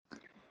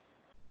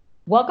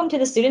Welcome to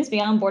the Students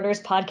Beyond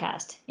Borders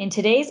podcast. In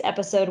today's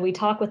episode, we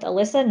talk with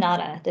Alyssa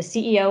Nada, the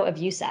CEO of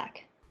USAC.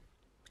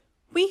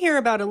 We hear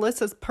about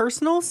Alyssa's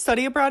personal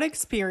study abroad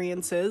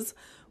experiences,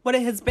 what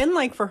it has been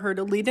like for her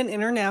to lead an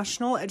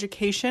international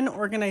education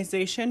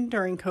organization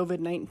during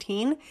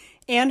COVID-19,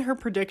 and her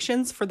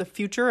predictions for the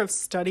future of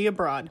study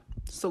abroad.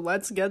 So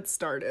let's get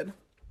started.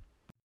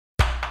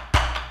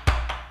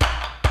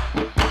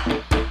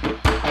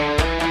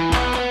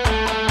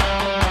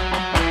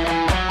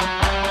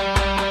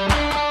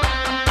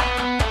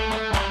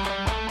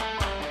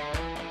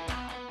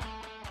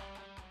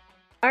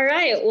 All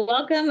right,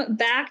 welcome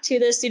back to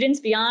the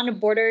Students Beyond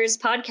Borders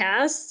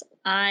podcast.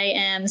 I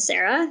am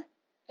Sarah.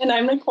 And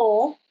I'm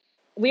Nicole.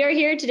 We are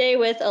here today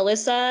with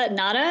Alyssa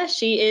Nada.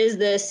 She is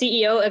the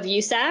CEO of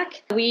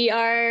USAC. We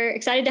are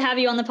excited to have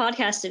you on the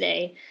podcast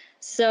today.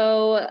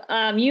 So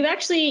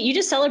you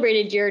just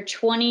celebrated your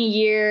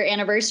 20-year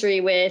anniversary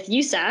with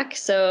USAC.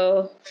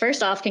 So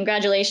first off,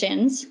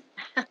 congratulations.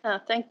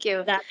 Thank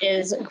you. That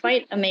is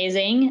quite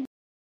amazing.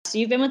 So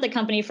you've been with the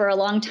company for a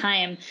long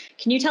time.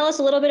 Can you tell us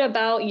a little bit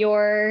about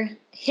your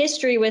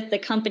history with the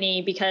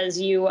company, because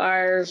you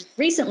are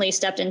recently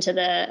stepped into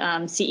the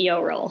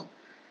CEO role?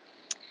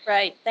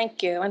 Right.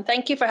 Thank you. And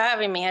thank you for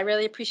having me. I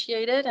really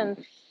appreciate it.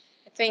 And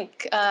I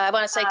think I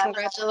want to say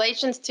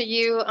congratulations to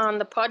you on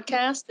the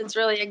podcast. It's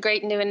really a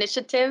great new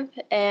initiative.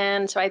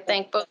 And so I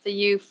thank both of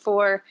you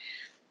for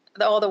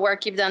all the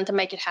work you've done to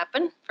make it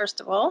happen,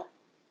 first of all.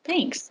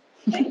 Thanks.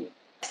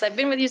 So I've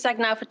been with USAC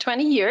now for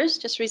 20 years,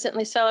 just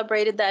recently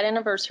celebrated that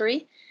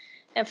anniversary.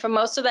 And for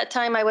most of that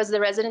time, I was the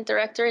resident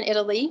director in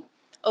Italy,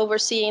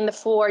 overseeing the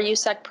 4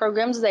 USAC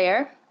programs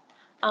there.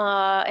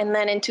 And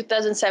then in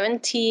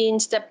 2017,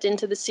 stepped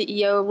into the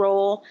CEO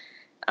role.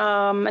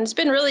 And it's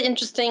been really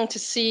interesting to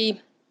see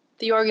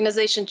the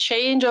organization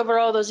change over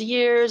all those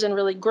years and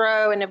really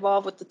grow and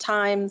evolve with the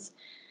times.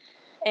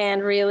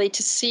 And really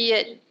to see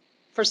it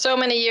for so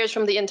many years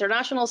from the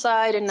international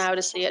side and now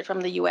to see it from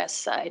the US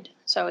side.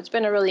 So it's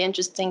been a really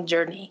interesting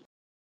journey.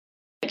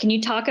 Can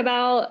you talk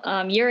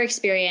about your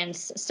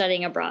experience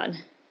studying abroad?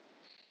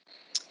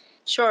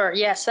 Sure.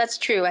 Yes, that's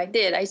true. I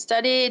did. I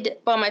studied,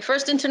 my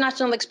first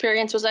international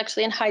experience was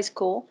actually in high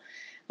school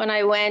when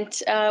I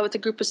went with a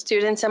group of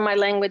students and my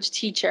language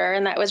teacher.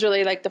 And that was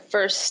really like the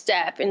first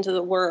step into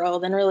the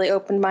world and really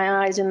opened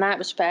my eyes in that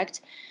respect.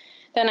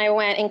 Then I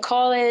went in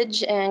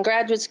college and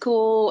graduate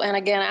school, and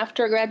again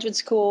after graduate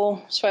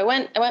school. So I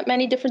went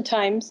many different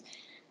times.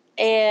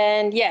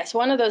 And yes,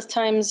 one of those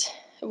times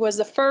was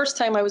the first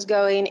time I was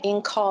going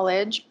in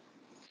college.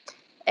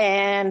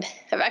 And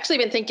I've actually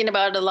been thinking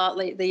about it a lot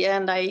lately.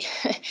 And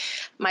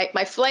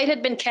my flight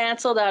had been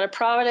canceled out of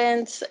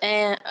Providence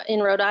and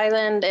in Rhode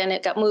Island, and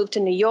it got moved to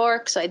New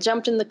York. So I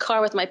jumped in the car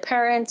with my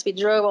parents. We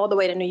drove all the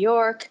way to New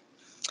York.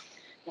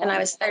 And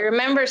I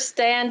remember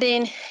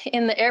standing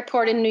in the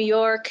airport in New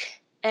York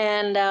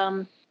and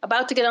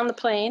about to get on the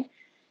plane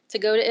to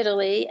go to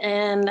Italy.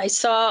 And I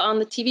saw on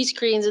the TV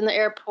screens in the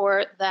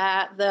airport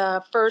that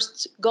the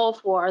first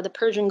Gulf War, the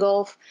Persian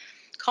Gulf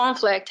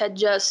conflict, had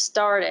just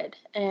started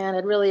and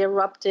it really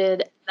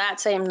erupted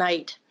that same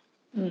night.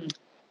 Mm.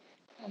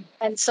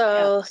 And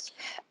so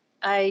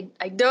I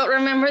don't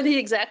remember the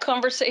exact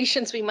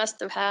conversations we must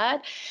have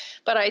had,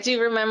 but I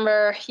do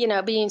remember,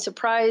 being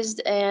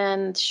surprised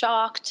and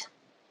shocked,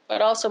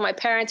 but also my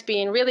parents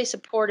being really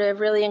supportive,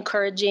 really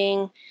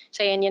encouraging,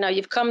 saying,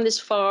 you've come this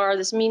far,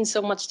 this means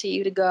so much to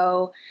you to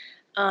go.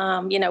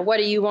 What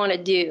do you want to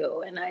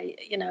do? And I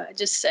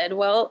just said,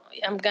 well,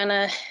 I'm going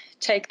to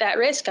take that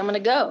risk. I'm going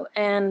to go.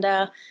 And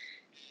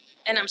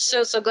I'm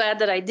so glad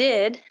that I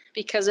did,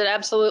 because it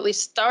absolutely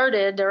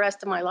started the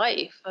rest of my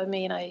life. I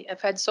mean,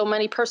 I've had so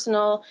many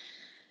personal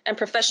and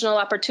professional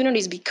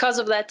opportunities because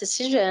of that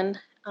decision.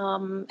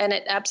 And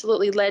it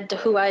absolutely led to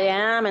who I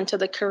am and to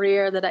the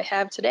career that I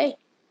have today.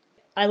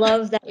 I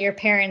love that your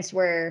parents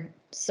were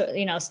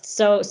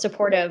so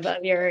supportive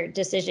of your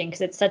decision, because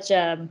it's such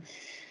a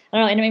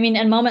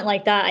moment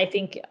like that, I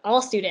think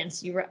all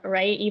students,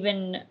 right?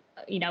 Even,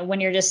 when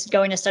you're just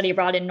going to study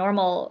abroad in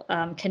normal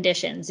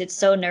conditions, it's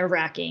so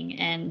nerve-wracking.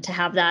 And to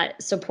have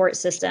that support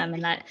system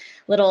and that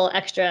little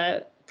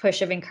extra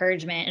push of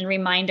encouragement and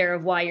reminder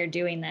of why you're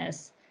doing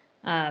this,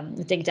 I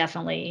think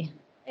definitely.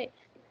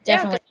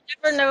 Yeah, you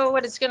never know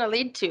what it's going to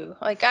lead to.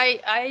 Like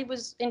I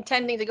was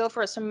intending to go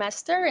for a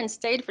semester and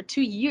stayed for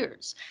 2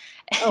 years.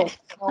 Oh,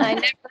 I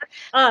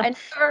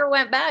never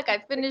went back. I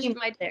finished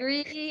my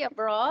degree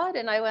abroad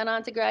and I went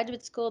on to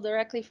graduate school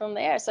directly from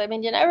there. So,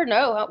 you never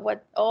know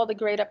what all the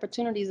great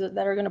opportunities that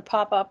are going to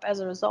pop up as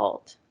a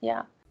result.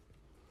 Yeah.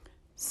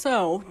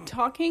 So,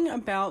 talking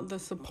about the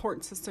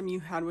support system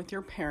you had with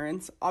your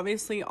parents,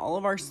 obviously all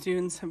of our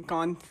students have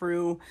gone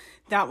through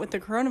that with the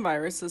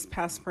coronavirus this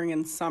past spring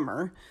and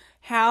summer.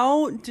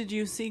 How did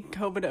you see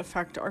COVID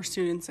affect our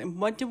students, and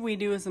what did we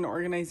do as an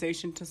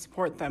organization to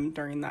support them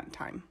during that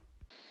time?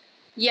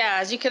 Yeah,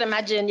 as you can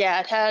imagine,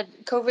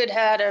 COVID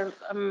had a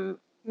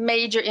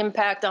major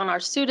impact on our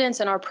students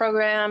and our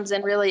programs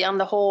and really on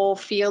the whole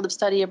field of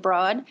study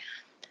abroad.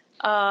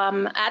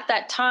 At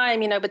that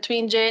time,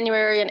 between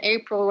January and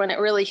April, when it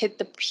really hit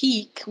the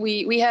peak,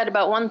 we had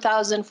about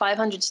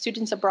 1,500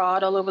 students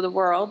abroad all over the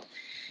world.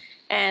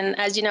 And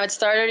as you know, it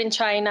started in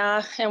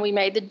China, and we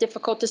made the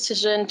difficult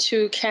decision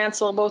to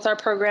cancel both our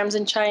programs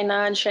in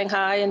China and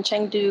Shanghai and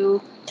Chengdu.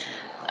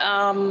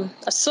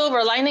 A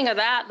silver lining of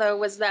that, though,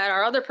 was that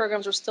our other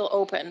programs were still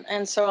open.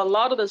 And so a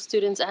lot of those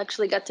students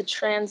actually got to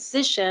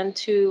transition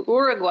to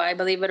Uruguay,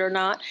 believe it or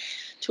not,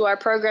 to our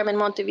program in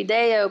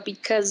Montevideo,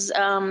 because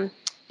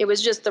it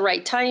was just the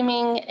right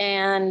timing,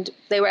 and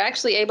they were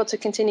actually able to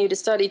continue to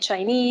study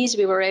Chinese.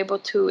 We were able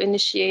to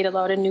initiate a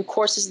lot of new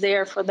courses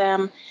there for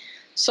them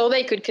so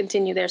they could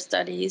continue their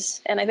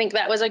studies. And I think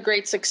that was a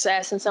great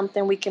success and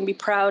something we can be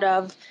proud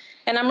of.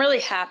 And I'm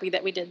really happy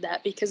that we did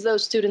that, because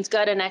those students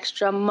got an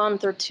extra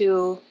month or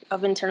two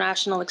of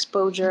international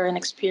exposure and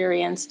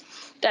experience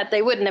that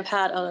they wouldn't have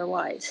had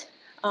otherwise.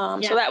 So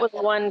that was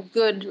one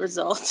good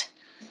result.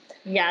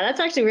 Yeah, that's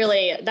actually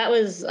really,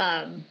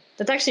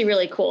 that's actually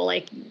really cool.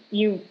 Like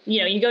you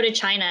go to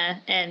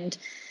China, and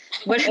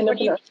what do you think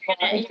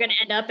you're gonna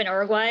end up in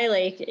Uruguay?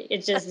 Like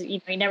it's just,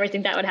 you never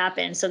think that would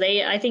happen. So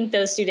I think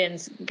those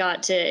students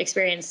got to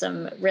experience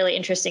some really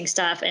interesting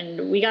stuff,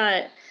 and we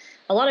got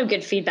a lot of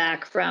good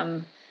feedback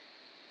from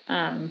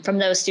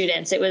those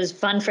students. It was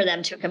fun for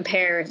them to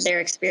compare their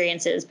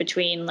experiences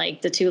between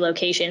like the two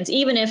locations,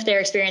 even if their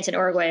experience in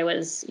Uruguay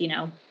was,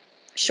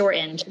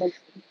 shortened.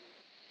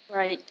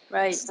 Right.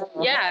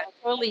 Yeah,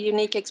 totally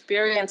unique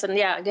experience. And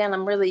yeah, again,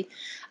 I'm really,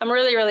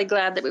 really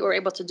glad that we were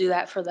able to do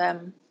that for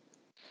them.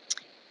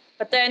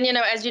 But then,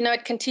 as you know,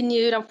 it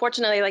continued.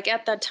 Unfortunately, like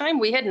at that time,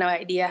 we had no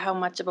idea how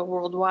much of a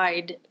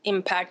worldwide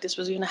impact this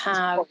was going to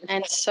have.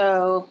 And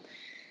so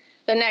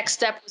the next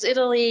step was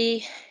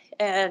Italy.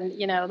 And,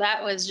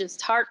 that was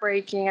just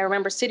heartbreaking. I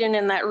remember sitting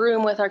in that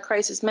room with our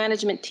crisis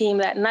management team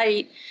that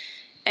night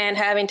and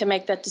having to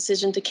make that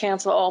decision to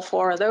cancel all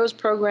 4 of those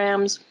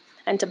programs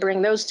and to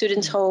bring those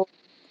students home.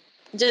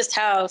 Just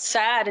how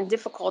sad and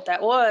difficult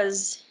that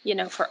was,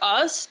 for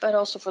us, but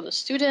also for the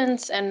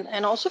students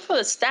and also for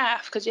the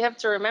staff, because you have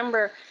to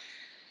remember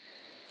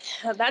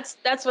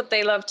that's what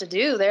they love to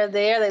do. They're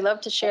there. They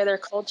love to share their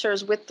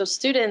cultures with the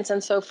students.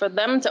 And so for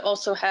them to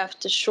also have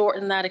to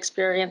shorten that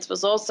experience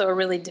was also a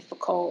really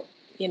difficult,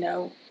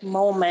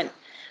 moment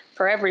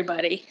for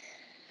everybody.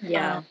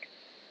 Yeah.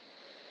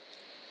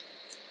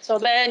 So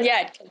then,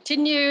 it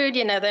continued,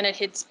 then it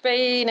hit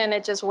Spain, and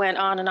it just went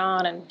on.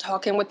 And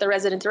talking with the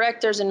resident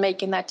directors and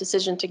making that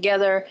decision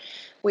together,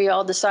 we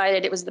all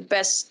decided it was the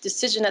best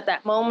decision at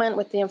that moment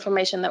with the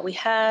information that we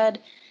had.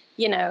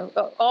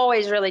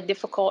 Always really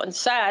difficult and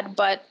sad,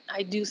 but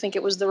I do think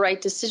it was the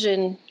right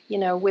decision,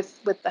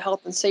 with the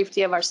health and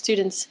safety of our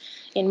students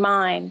in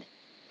mind.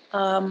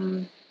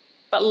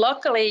 But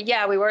luckily,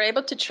 we were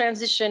able to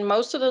transition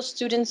most of those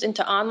students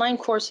into online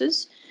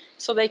courses,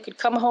 so they could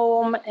come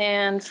home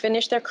and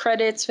finish their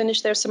credits,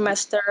 finish their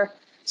semester.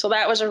 So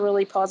that was a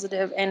really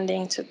positive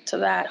ending to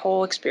that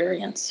whole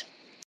experience.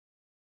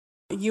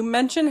 You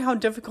mentioned how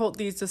difficult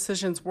these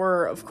decisions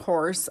were, of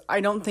course. I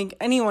don't think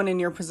anyone in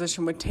your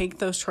position would take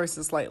those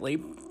choices lightly.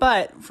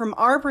 But from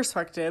our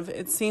perspective,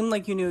 it seemed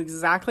like you knew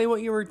exactly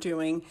what you were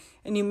doing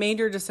and you made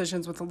your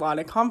decisions with a lot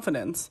of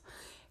confidence.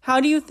 How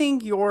do you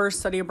think your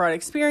study abroad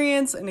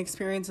experience and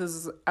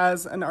experiences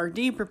as an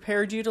RD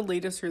prepared you to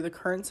lead us through the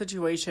current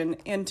situation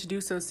and to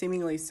do so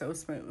seemingly so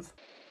smooth?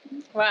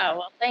 Wow,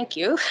 well, thank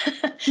you.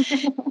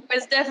 It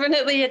was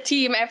definitely a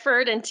team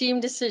effort and team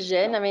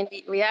decision. I mean,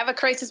 we have a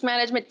crisis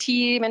management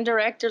team and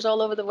directors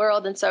all over the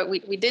world. And so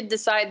we did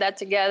decide that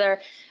together,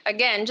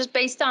 again, just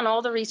based on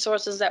all the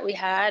resources that we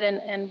had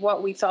and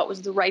what we thought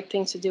was the right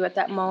thing to do at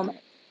that moment.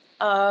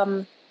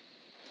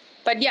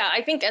 But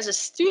I think as a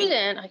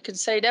student, I could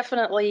say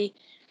definitely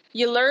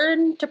you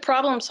learn to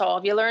problem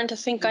solve. You learn to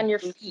think on your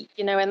feet,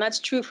 and that's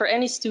true for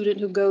any student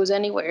who goes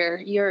anywhere.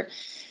 You're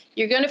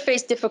going to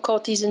face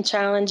difficulties and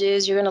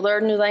challenges. You're going to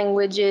learn new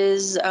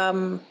languages,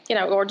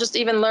 or just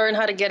even learn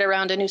how to get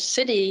around a new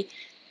city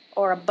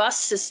or a bus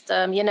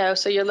system,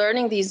 So you're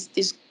learning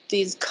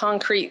these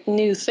concrete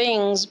new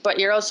things, but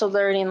you're also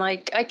learning,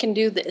 like, I can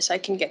do this. I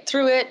can get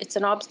through it. It's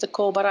an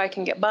obstacle, but I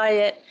can get by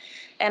it.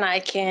 And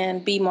I can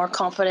be more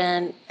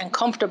confident and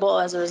comfortable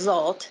as a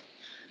result.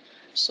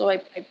 So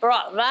I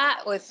brought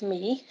that with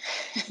me.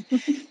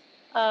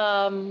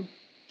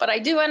 But I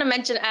do want to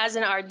mention as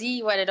an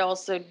RD what it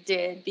also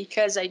did,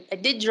 because I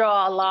did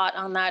draw a lot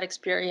on that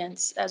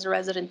experience as a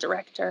resident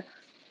director.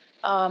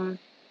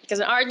 Because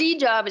an RD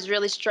job is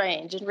really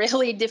strange and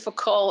really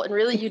difficult and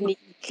really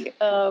unique.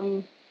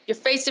 You're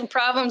facing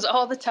problems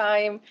all the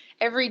time.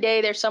 Every day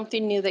there's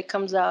something new that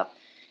comes up.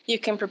 You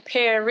can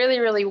prepare really,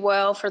 really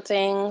well for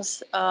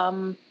things,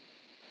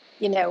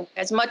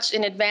 as much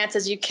in advance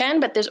as you can,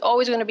 but there's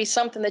always going to be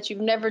something that you've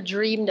never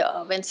dreamed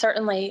of. And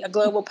certainly a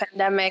global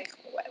pandemic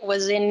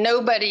was in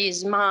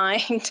nobody's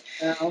mind.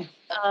 No.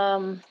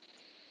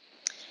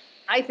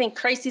 I think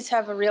crises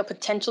have a real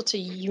potential to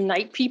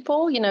unite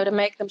people, to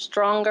make them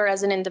stronger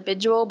as an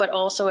individual, but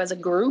also as a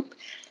group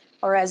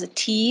or as a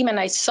team. And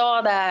I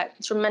saw that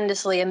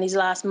tremendously in these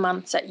last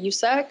months at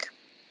USAC.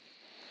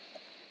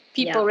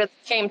 People really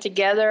came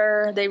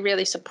together. They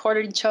really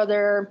supported each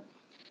other.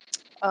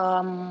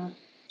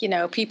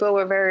 People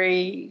were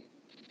very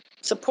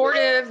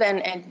supportive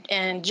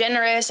and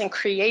generous and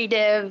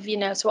creative,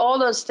 so all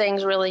those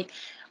things really,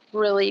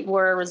 really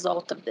were a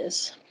result of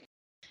this.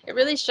 It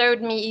really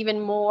showed me even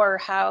more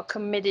how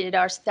committed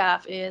our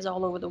staff is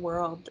all over the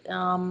world.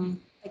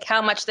 Like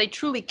how much they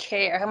truly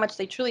care, how much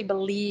they truly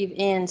believe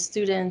in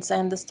students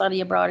and the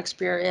study abroad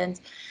experience.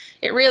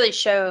 It really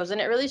shows,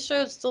 and it really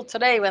shows still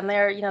today when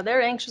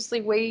they're anxiously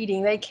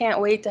waiting. They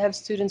can't wait to have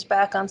students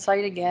back on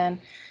site again,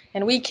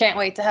 and we can't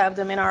wait to have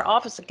them in our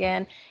office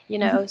again.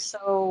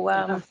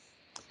 So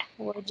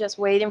we're just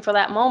waiting for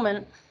that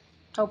moment.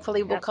 Hopefully,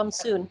 it will come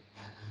soon.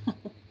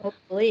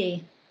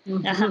 Hopefully.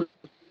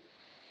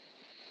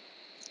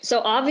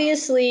 So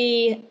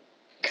obviously,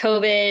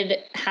 COVID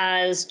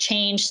has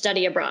changed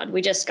study abroad.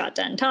 We just got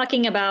done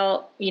talking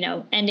about,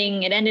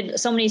 it ended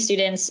so many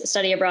students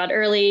study abroad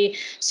early.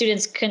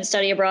 Students couldn't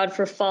study abroad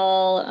for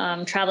fall.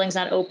 Traveling's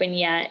not open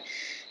yet.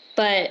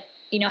 But,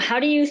 how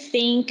do you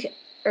think,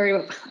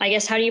 or I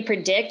guess, how do you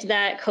predict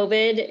that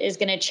COVID is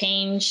going to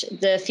change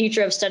the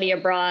future of study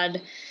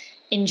abroad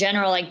in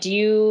general? Like, do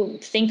you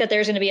think that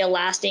there's going to be a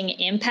lasting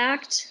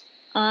impact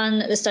on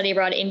the study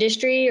abroad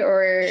industry,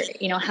 or,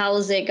 how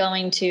is it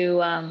going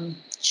to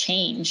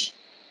change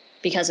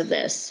because of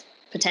this,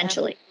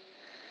 potentially?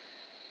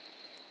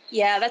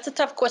 Yeah, that's a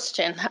tough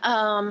question.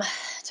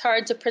 It's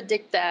hard to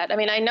predict that. I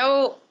mean, I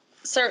know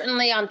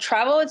certainly on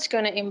travel, it's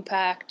going to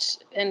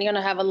impact and going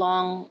to have a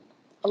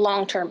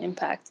long-term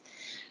impact.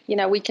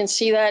 We can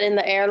see that in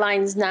the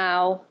airlines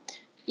now,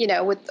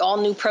 with all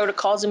new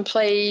protocols in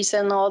place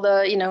and all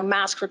the,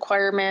 mask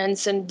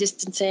requirements and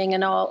distancing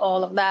and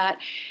all of that.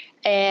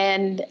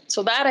 And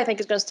so that I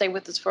think is going to stay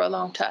with us for a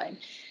long time.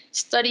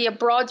 Study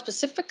abroad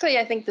specifically,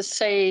 I think the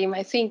same.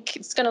 I think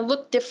it's going to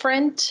look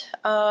different.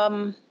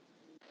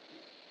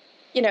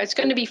 It's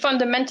going to be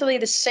fundamentally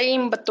the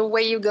same, but the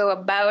way you go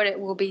about it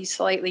will be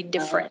slightly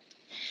different.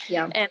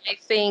 Yeah. And I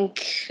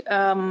think,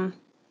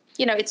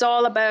 it's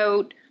all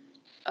about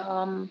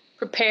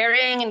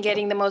preparing and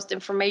getting the most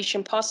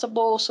information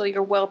possible so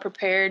you're well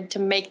prepared to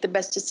make the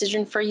best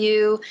decision for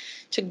you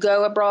to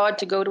go abroad,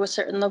 to go to a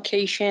certain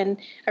location.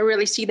 I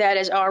really see that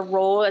as our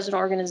role as an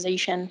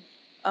organization.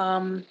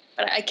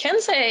 But I can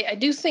say I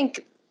do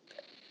think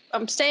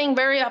I'm staying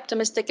very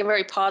optimistic and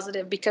very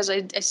positive because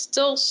I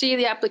still see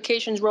the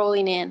applications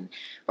rolling in.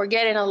 We're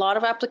getting a lot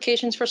of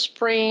applications for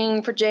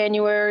spring, for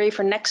January,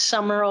 for next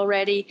summer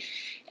already.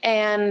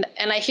 And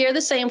I hear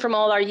the same from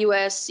all our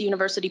U.S.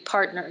 university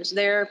partners.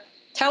 They're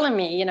telling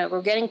me,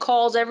 we're getting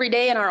calls every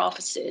day in our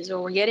offices,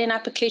 or we're getting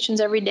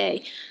applications every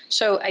day.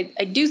 So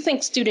I do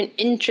think student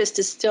interest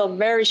is still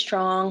very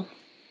strong,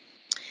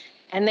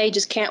 and they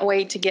just can't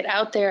wait to get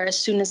out there as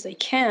soon as they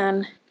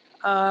can.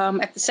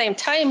 At the same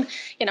time,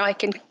 I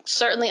can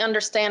certainly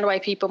understand why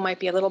people might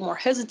be a little more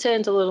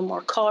hesitant, a little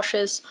more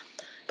cautious.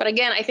 But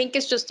again, I think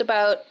it's just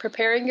about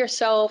preparing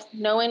yourself,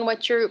 knowing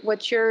what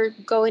you're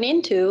going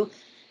into.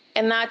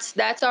 And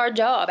that's our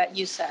job at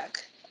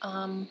USAC.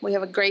 We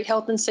have a great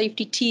health and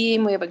safety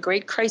team. We have a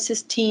great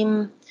crisis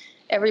team.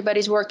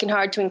 Everybody's working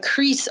hard to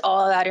increase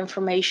all that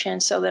information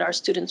so that our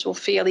students will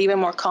feel even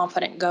more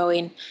confident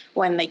going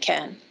when they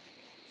can.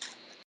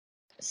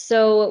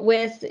 So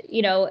with,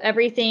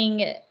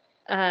 everything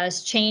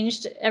has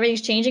changed,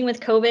 everything's changing with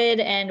COVID,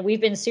 and we've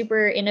been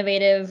super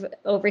innovative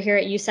over here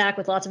at USAC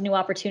with lots of new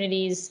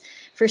opportunities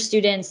for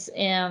students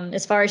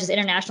as far as just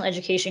international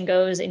education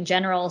goes in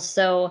general.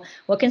 So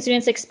what can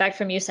students expect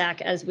from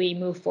USAC as we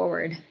move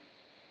forward?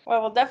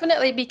 Well, we'll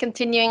definitely be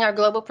continuing our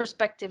Global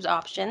Perspectives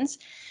options,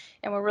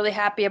 and we're really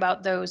happy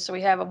about those. So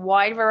we have a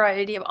wide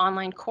variety of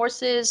online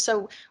courses.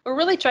 So we're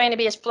really trying to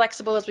be as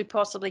flexible as we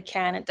possibly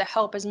can and to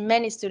help as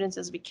many students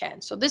as we can.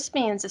 So this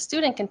means a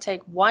student can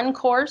take one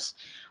course,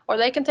 or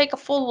they can take a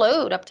full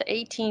load up to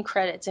 18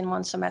 credits in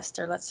one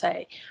semester, let's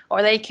say,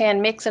 or they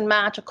can mix and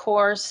match a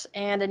course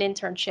and an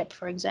internship,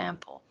 for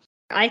example.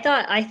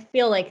 I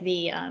feel like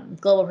the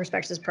Global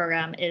Perspectives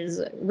program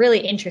is really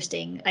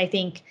interesting, I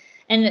think,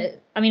 and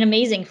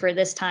amazing for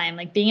this time,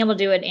 like being able to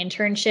do an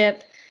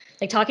internship,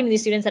 like talking to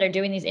these students that are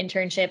doing these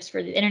internships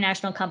for the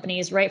international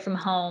companies right from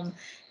home.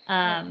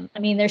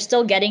 They're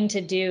still getting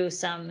to do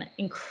some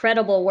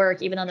incredible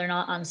work, even though they're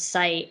not on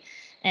site.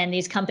 And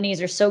these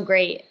companies are so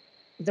great,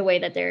 the way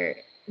that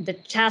the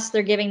tasks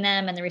they're giving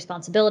them and the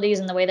responsibilities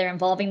and the way they're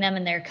involving them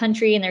in their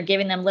country, and they're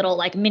giving them little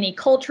like mini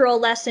cultural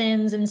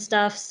lessons and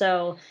stuff.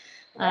 So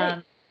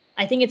right.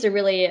 I think it's a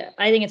really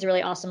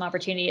awesome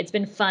opportunity. It's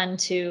been fun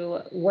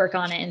to work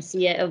on it and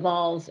see it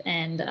evolve,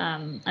 and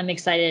I'm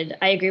excited.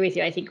 I agree with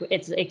you. I think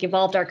it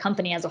evolved our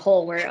company as a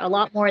whole. We're a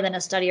lot more than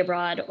a study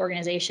abroad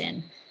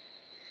organization.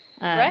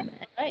 Right.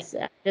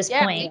 At this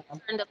point,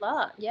 we've learned a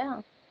lot.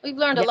 Yeah, we've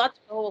learned a lot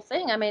through the whole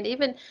thing.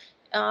 Even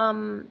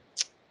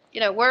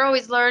we're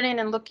always learning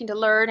and looking to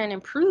learn and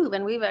improve,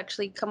 and we've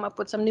actually come up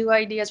with some new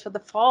ideas for the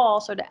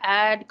fall. So to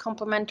add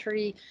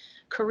complementary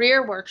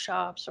career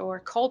workshops or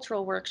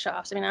cultural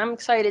workshops. I'm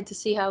excited to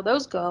see how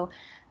those go.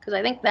 because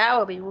I think that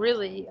will be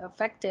really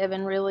effective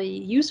and really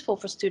useful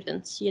for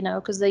students,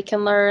 because they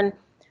can learn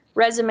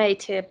resume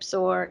tips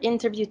or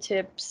interview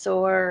tips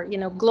or,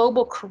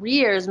 global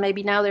careers.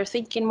 Maybe now they're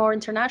thinking more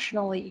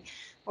internationally.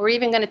 We're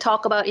even going to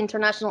talk about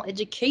international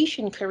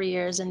education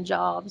careers and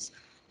jobs.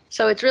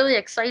 So it's really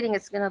exciting.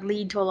 It's going to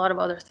lead to a lot of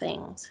other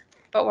things.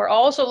 But we're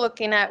also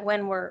looking at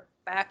when we're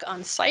back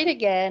on site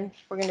again,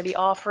 we're going to be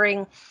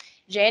offering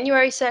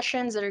January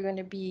sessions that are going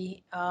to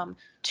be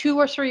 2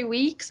 or 3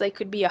 weeks. They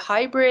could be a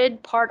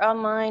hybrid, part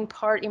online,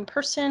 part in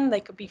person. They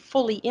could be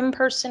fully in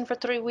person for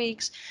 3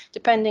 weeks,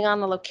 depending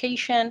on the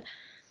location.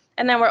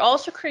 And then we're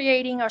also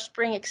creating our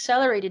spring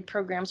accelerated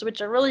programs,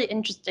 which are really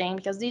interesting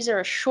because these are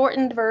a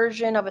shortened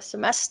version of a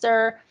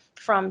semester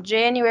from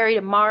January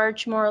to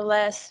March, more or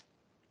less.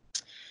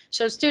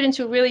 So students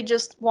who really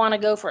just want to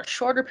go for a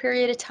shorter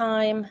period of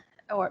time,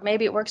 or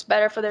maybe it works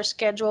better for their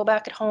schedule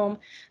back at home,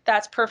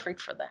 that's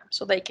perfect for them.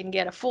 So they can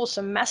get a full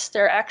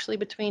semester actually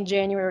between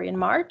January and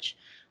March,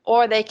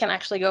 or they can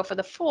actually go for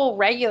the full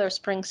regular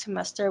spring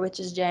semester, which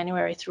is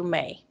January through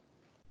May.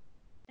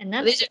 And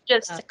so these are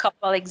just a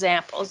couple of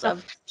examples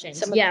of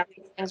some of the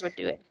things we're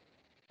doing.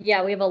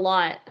 Yeah, we have a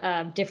lot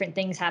of different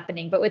things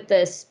happening, but with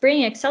the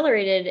Spring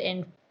Accelerated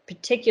in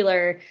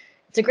particular,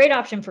 it's a great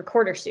option for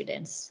quarter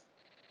students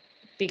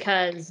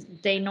because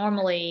they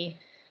normally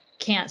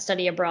can't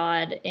study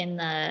abroad in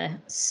the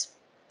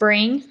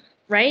spring,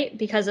 right?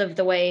 Because of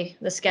the way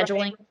the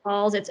scheduling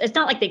falls. It's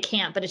not like they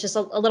can't, but it's just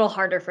a little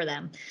harder for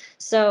them.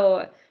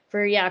 So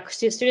for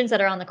students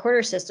that are on the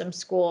quarter system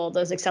school,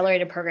 those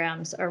accelerated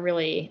programs are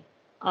really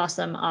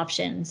awesome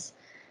options.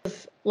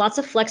 Lots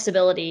of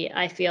flexibility,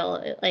 I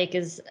feel like,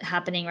 is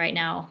happening right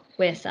now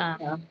with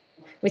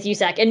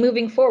USAC and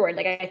moving forward.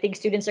 Like I think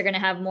students are going to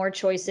have more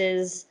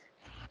choices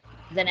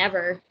than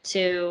ever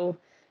to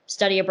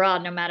study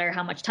abroad, no matter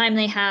how much time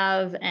they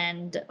have.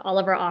 And all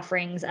of our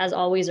offerings, as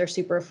always, are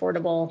super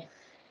affordable.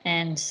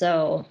 And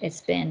so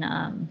it's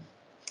been,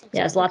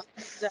 there's lots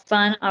of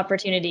fun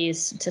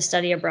opportunities to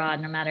study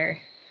abroad, no matter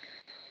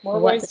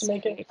more ways to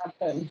make it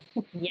happen.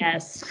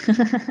 Yes.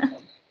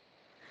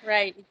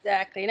 Right,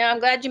 exactly. Now, I'm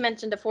glad you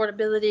mentioned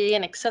affordability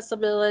and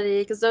accessibility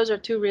because those are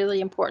two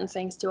really important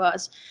things to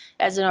us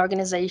as an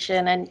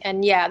organization.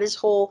 And yeah,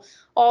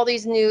 all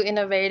these new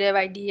innovative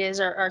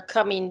ideas are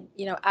coming,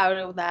 out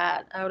of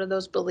that, out of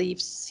those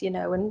beliefs,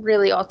 in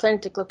really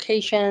authentic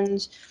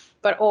locations,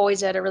 but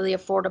always at a really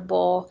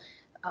affordable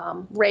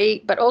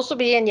rate, but also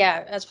being,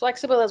 as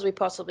flexible as we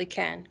possibly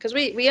can. Because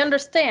we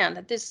understand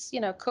that this,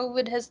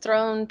 COVID has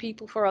thrown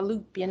people for a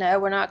loop,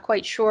 we're not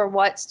quite sure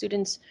what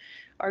students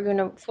are going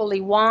to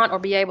fully want or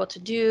be able to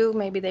do.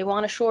 Maybe they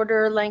want a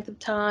shorter length of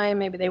time.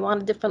 Maybe they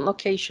want a different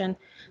location.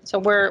 So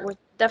we're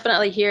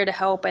definitely here to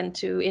help and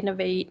to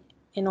innovate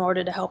in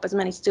order to help as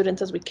many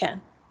students as we can.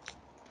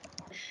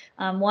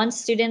 Once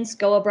students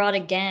go abroad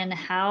again,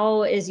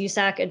 how is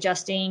USAC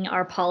adjusting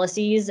our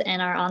policies and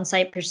our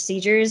on-site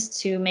procedures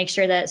to make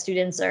sure that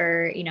students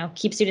are,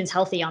 keep students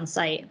healthy on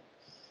site?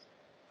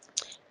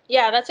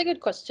 Yeah, that's a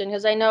good question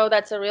because I know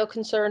that's a real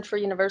concern for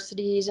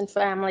universities and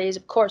families.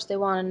 Of course, they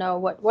want to know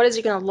what is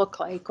it going to look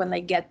like when they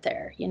get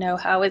there?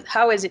 How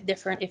is it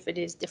different if it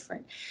is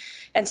different?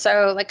 And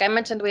so, like I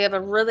mentioned, we have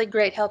a really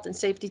great health and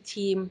safety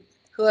team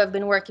who have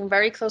been working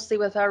very closely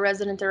with our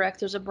resident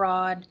directors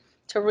abroad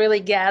to really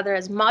gather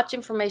as much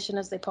information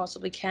as they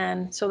possibly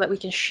can so that we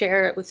can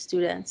share it with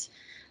students.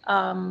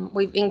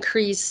 We've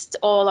increased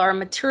all our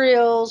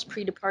materials,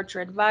 pre-departure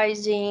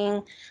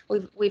advising.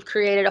 We've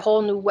created a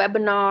whole new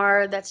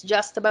webinar that's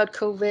just about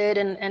COVID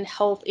and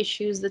health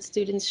issues that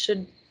students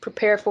should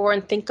prepare for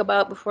and think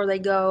about before they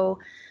go.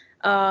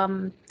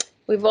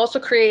 We've also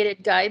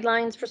created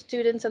guidelines for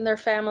students and their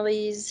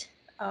families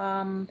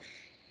to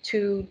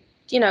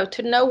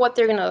know what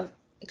they're going to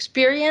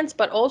experience,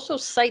 but also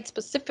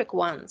site-specific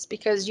ones,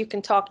 because you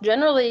can talk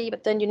generally,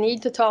 but then you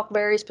need to talk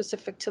very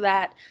specific to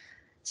that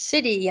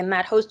city and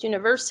that host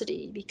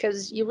university,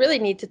 because you really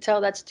need to tell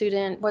that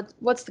student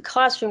what's the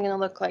classroom going to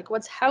look like,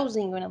 what's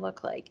housing going to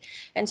look like.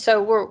 And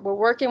so we're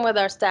working with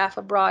our staff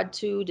abroad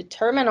to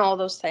determine all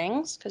those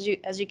things, because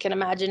as you can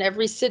imagine,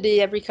 every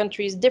city, every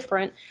country is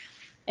different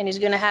and is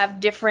going to have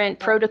different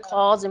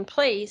protocols in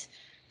place.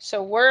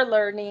 So we're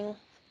learning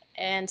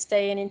and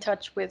staying in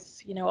touch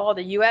with all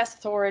the US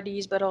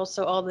authorities, but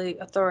also all the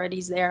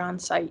authorities there on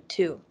site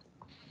too.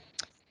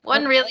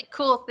 One really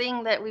cool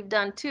thing that we've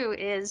done too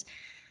is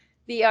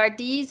the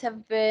RDs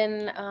have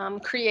been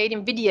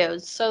creating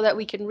videos so that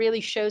we can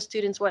really show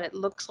students what it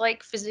looks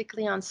like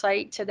physically on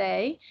site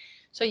today.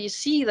 So you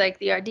see like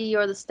the RD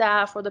or the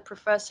staff or the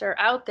professor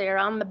out there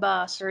on the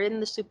bus or in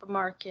the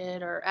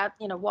supermarket or at,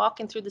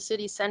 walking through the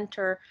city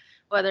center,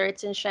 whether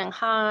it's in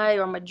Shanghai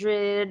or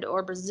Madrid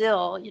or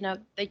Brazil,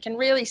 they can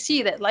really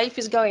see that life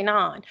is going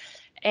on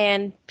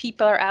and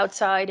people are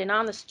outside and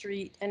on the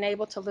street and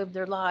able to live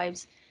their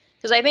lives.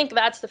 Because I think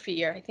that's the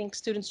fear. I think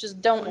students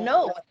just don't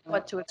know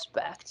what to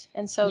expect.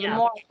 And so the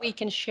more we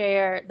can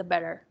share, the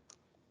better.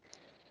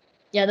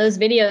 Yeah, those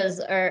videos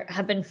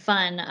have been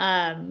fun.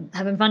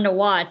 Have been fun to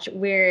watch.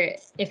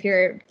 If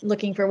you're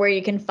looking for where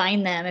you can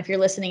find them, if you're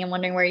listening and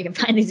wondering where you can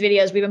find these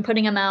videos, we've been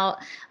putting them out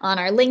on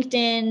our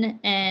LinkedIn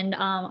and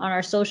on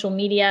our social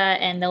media,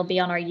 and they'll be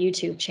on our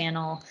YouTube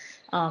channel.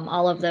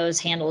 All of those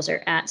handles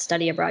are at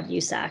Study Abroad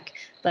USAC.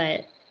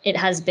 But it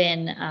has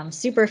been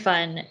super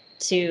fun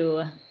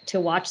to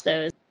watch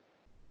those.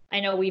 I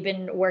know we've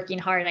been working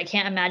hard. I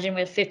can't imagine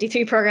with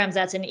 53 programs,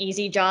 that's an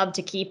easy job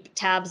to keep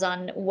tabs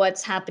on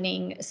what's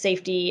happening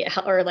safety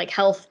or like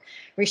health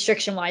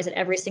restriction wise at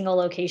every single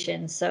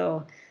location.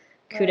 So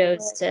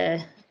kudos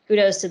to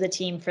the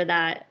team for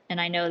that. And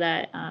I know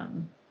that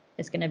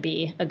it's going to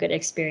be a good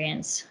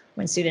experience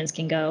when students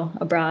can go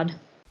abroad.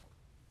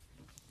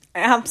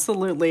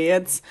 Absolutely.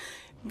 It's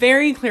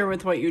very clear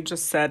with what you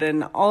just said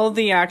and all of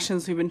the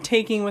actions we've been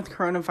taking with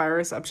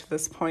coronavirus up to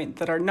this point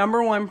that our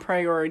number one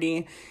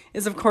priority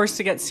is, of course,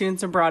 to get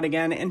students abroad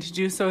again and to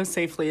do so as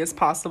safely as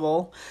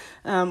possible.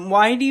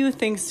 Why do you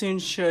think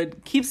students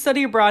should keep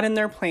study abroad in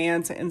their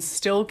plans and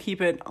still keep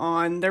it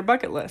on their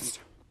bucket list?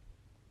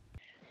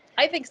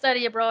 I think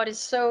study abroad is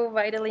so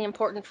vitally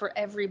important for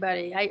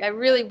everybody. I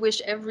really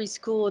wish every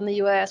school in the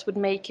U.S. would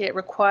make it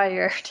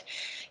required,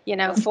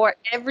 for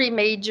every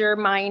major,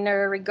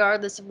 minor,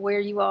 regardless of where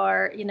you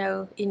are, in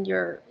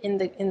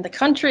the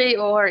country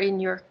or in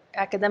your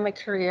academic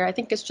career. I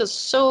think it's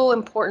just so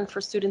important for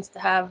students to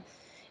have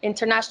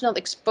international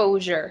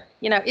exposure.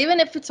 Even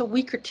if it's a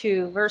week or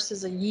two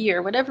versus a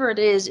year, whatever it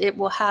is, it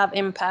will have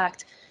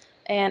impact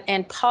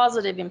and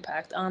positive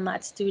impact on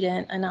that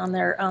student and on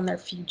their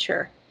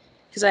future.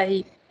 Because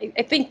I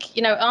think,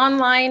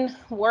 online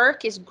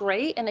work is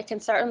great and it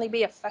can certainly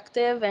be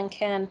effective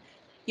and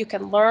you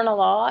can learn a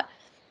lot.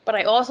 But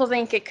I also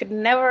think it could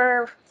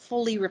never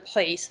fully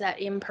replace that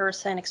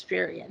in-person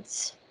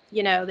experience.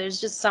 There's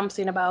just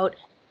something about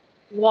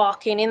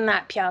walking in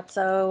that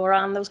piazza or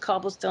on those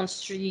cobblestone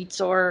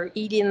streets or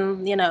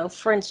eating,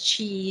 French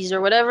cheese or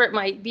whatever it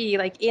might be,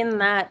 like in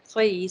that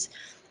place.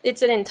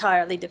 It's an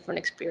entirely different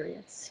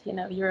experience.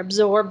 You're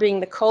absorbing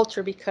the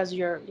culture because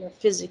you're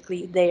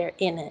physically there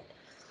in it.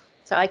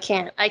 So I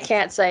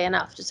can't say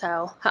enough just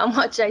how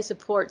much I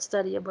support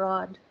study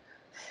abroad.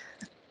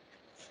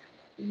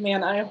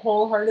 Man, I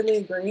wholeheartedly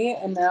agree,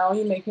 and now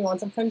you make me want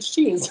some French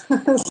cheese.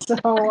 So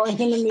I'm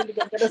gonna need to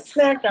go get a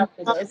snack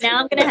after this. Now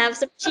I'm gonna have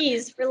some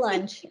cheese for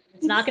lunch.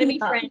 It's not gonna be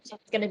French.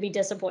 It's gonna be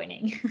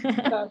disappointing.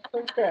 That's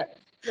okay.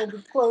 We'll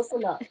be close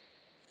enough.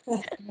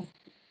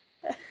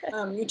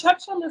 You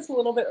touched on this a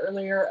little bit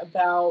earlier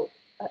about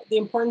the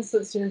importance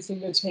that students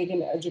need to take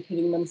in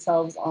educating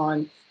themselves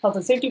on health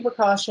and safety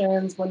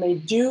precautions when they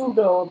do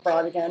go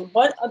abroad again.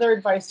 What other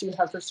advice do you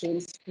have for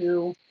students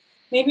who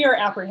maybe are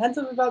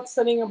apprehensive about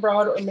studying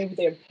abroad, or maybe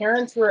they have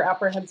parents who are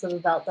apprehensive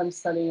about them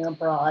studying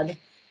abroad?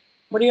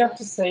 What do you have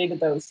to say to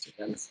those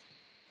students?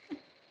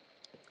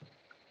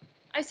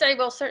 I say,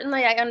 well,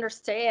 certainly I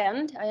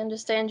understand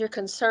your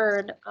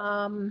concern.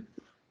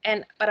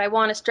 But I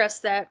want to stress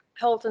that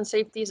health and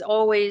safety is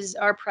always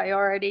our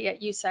priority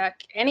at USAC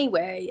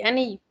anyway,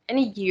 any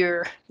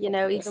year,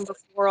 even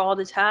before all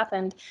this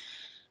happened.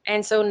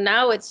 And so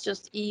now it's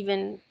just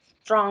even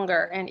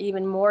stronger and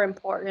even more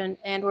important,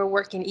 and we're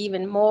working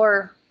even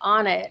more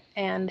on it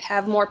and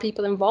have more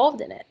people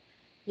involved in it,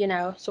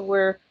 so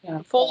we're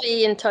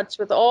fully in touch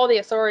with all the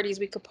authorities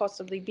we could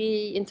possibly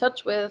be in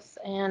touch with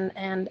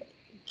and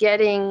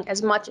getting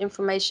as much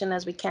information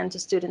as we can to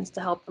students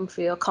to help them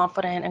feel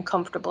confident and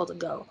comfortable to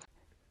go.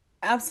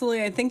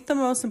 Absolutely. I think the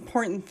most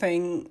important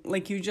thing,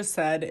 like you just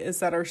said, is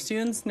that our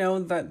students know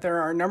that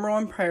they're our number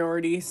one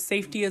priority.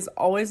 Safety is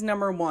always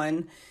number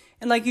one.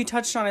 And like you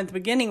touched on at the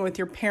beginning with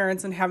your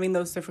parents and having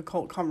those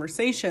difficult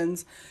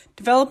conversations,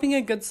 developing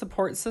a good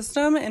support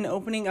system and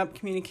opening up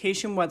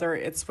communication, whether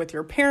it's with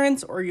your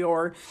parents or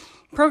your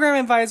program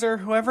advisor,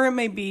 whoever it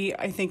may be,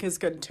 I think is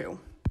good too.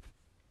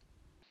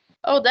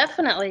 Oh,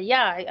 definitely.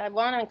 Yeah, I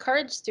want to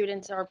encourage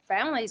students or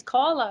families,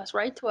 call us,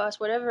 write to us,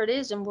 whatever it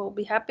is, and we'll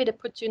be happy to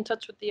put you in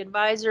touch with the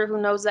advisor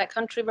who knows that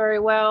country very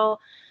well,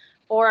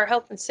 or our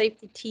health and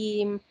safety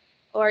team,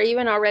 or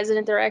even our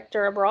resident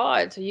director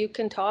abroad. So you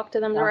can talk to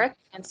them directly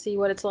and see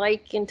what it's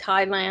like in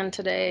Thailand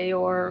today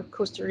or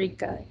Costa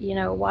Rica.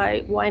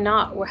 Why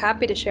not? We're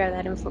happy to share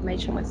that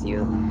information with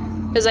you.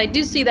 Because I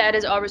do see that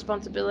as our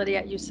responsibility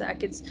at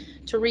USAC. It's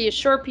to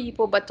reassure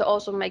people, but to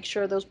also make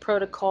sure those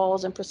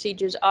protocols and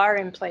procedures are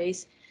in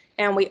place,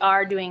 and we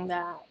are doing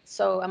that.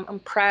 So I'm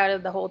proud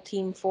of the whole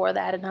team for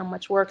that and how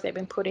much work they've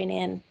been putting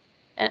in.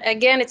 And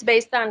again, it's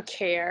based on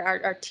care.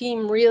 Our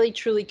team really,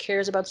 truly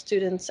cares about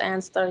students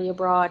and study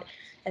abroad.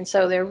 And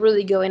so they're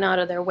really going out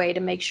of their way to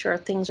make sure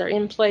things are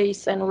in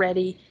place and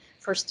ready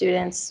for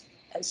students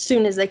as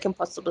soon as they can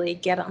possibly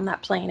get on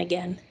that plane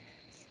again.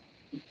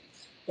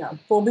 Yeah,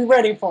 we'll be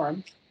ready for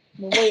them.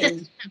 We're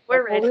waiting.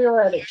 We're ready. We'll be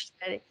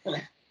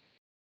ready.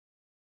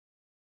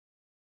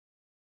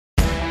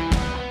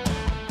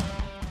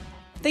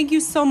 Thank you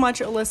so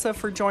much, Alyssa,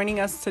 for joining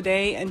us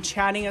today and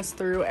chatting us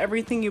through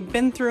everything you've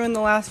been through in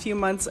the last few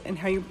months and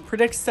how you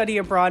predict study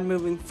abroad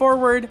moving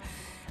forward.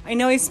 I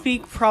know I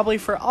speak probably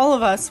for all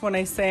of us when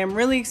I say I'm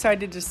really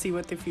excited to see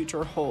what the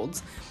future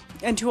holds.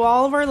 And to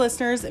all of our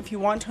listeners, if you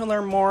want to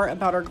learn more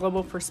about our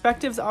Global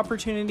Perspectives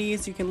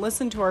opportunities, you can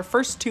listen to our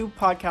first 2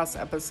 podcast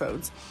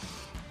episodes.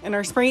 In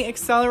our Spring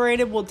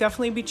Accelerated, we'll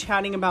definitely be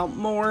chatting about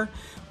more.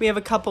 We have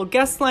a couple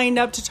guests lined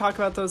up to talk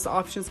about those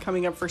options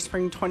coming up for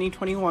Spring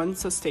 2021,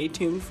 so stay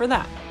tuned for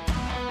that.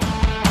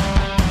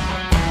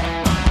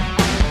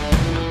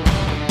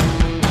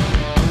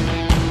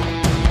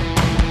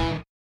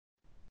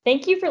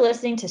 Thank you for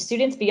listening to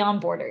Students Beyond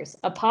Borders,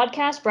 a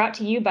podcast brought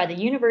to you by the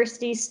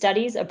University's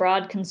Studies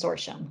Abroad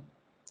Consortium.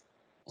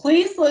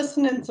 Please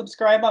listen and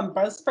subscribe on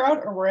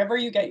Buzzsprout or wherever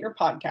you get your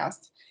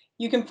podcasts.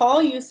 You can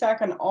follow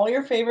USAC on all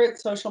your favorite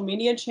social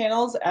media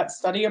channels at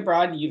Study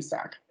Abroad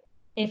USAC.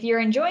 If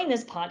you're enjoying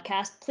this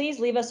podcast, please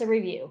leave us a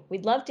review.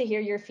 We'd love to hear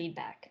your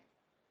feedback.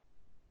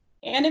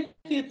 And if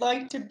you'd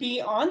like to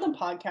be on the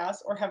podcast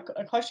or have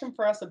a question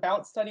for us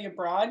about study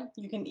abroad,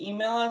 you can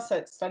email us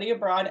at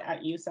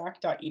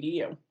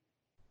studyabroad@usac.edu.